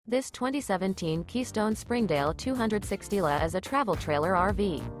This 2017 Keystone Springdale 260La is a travel trailer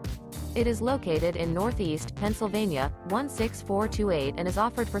RV. It is located in Northeast Pennsylvania, 16428 and is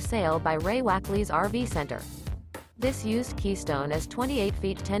offered for sale by Ray Wakley's RV Center. This used Keystone is 28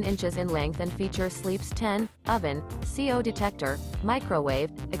 feet 10 inches in length and features sleeps 10, oven, CO detector,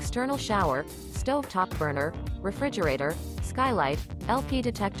 microwave, external shower, stovetop burner, refrigerator, skylight, LP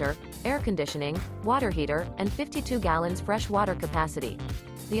detector, air conditioning, water heater, and 52 gallons fresh water capacity.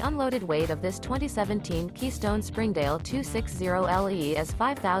 The unloaded weight of this 2017 Keystone Springdale 260LE is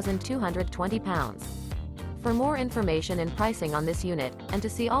 5,220 pounds. For more information and pricing on this unit, and to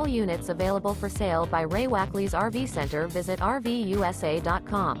see all units available for sale by Ray Wakley's RV Center, visit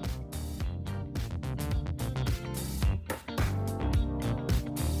RVUSA.com.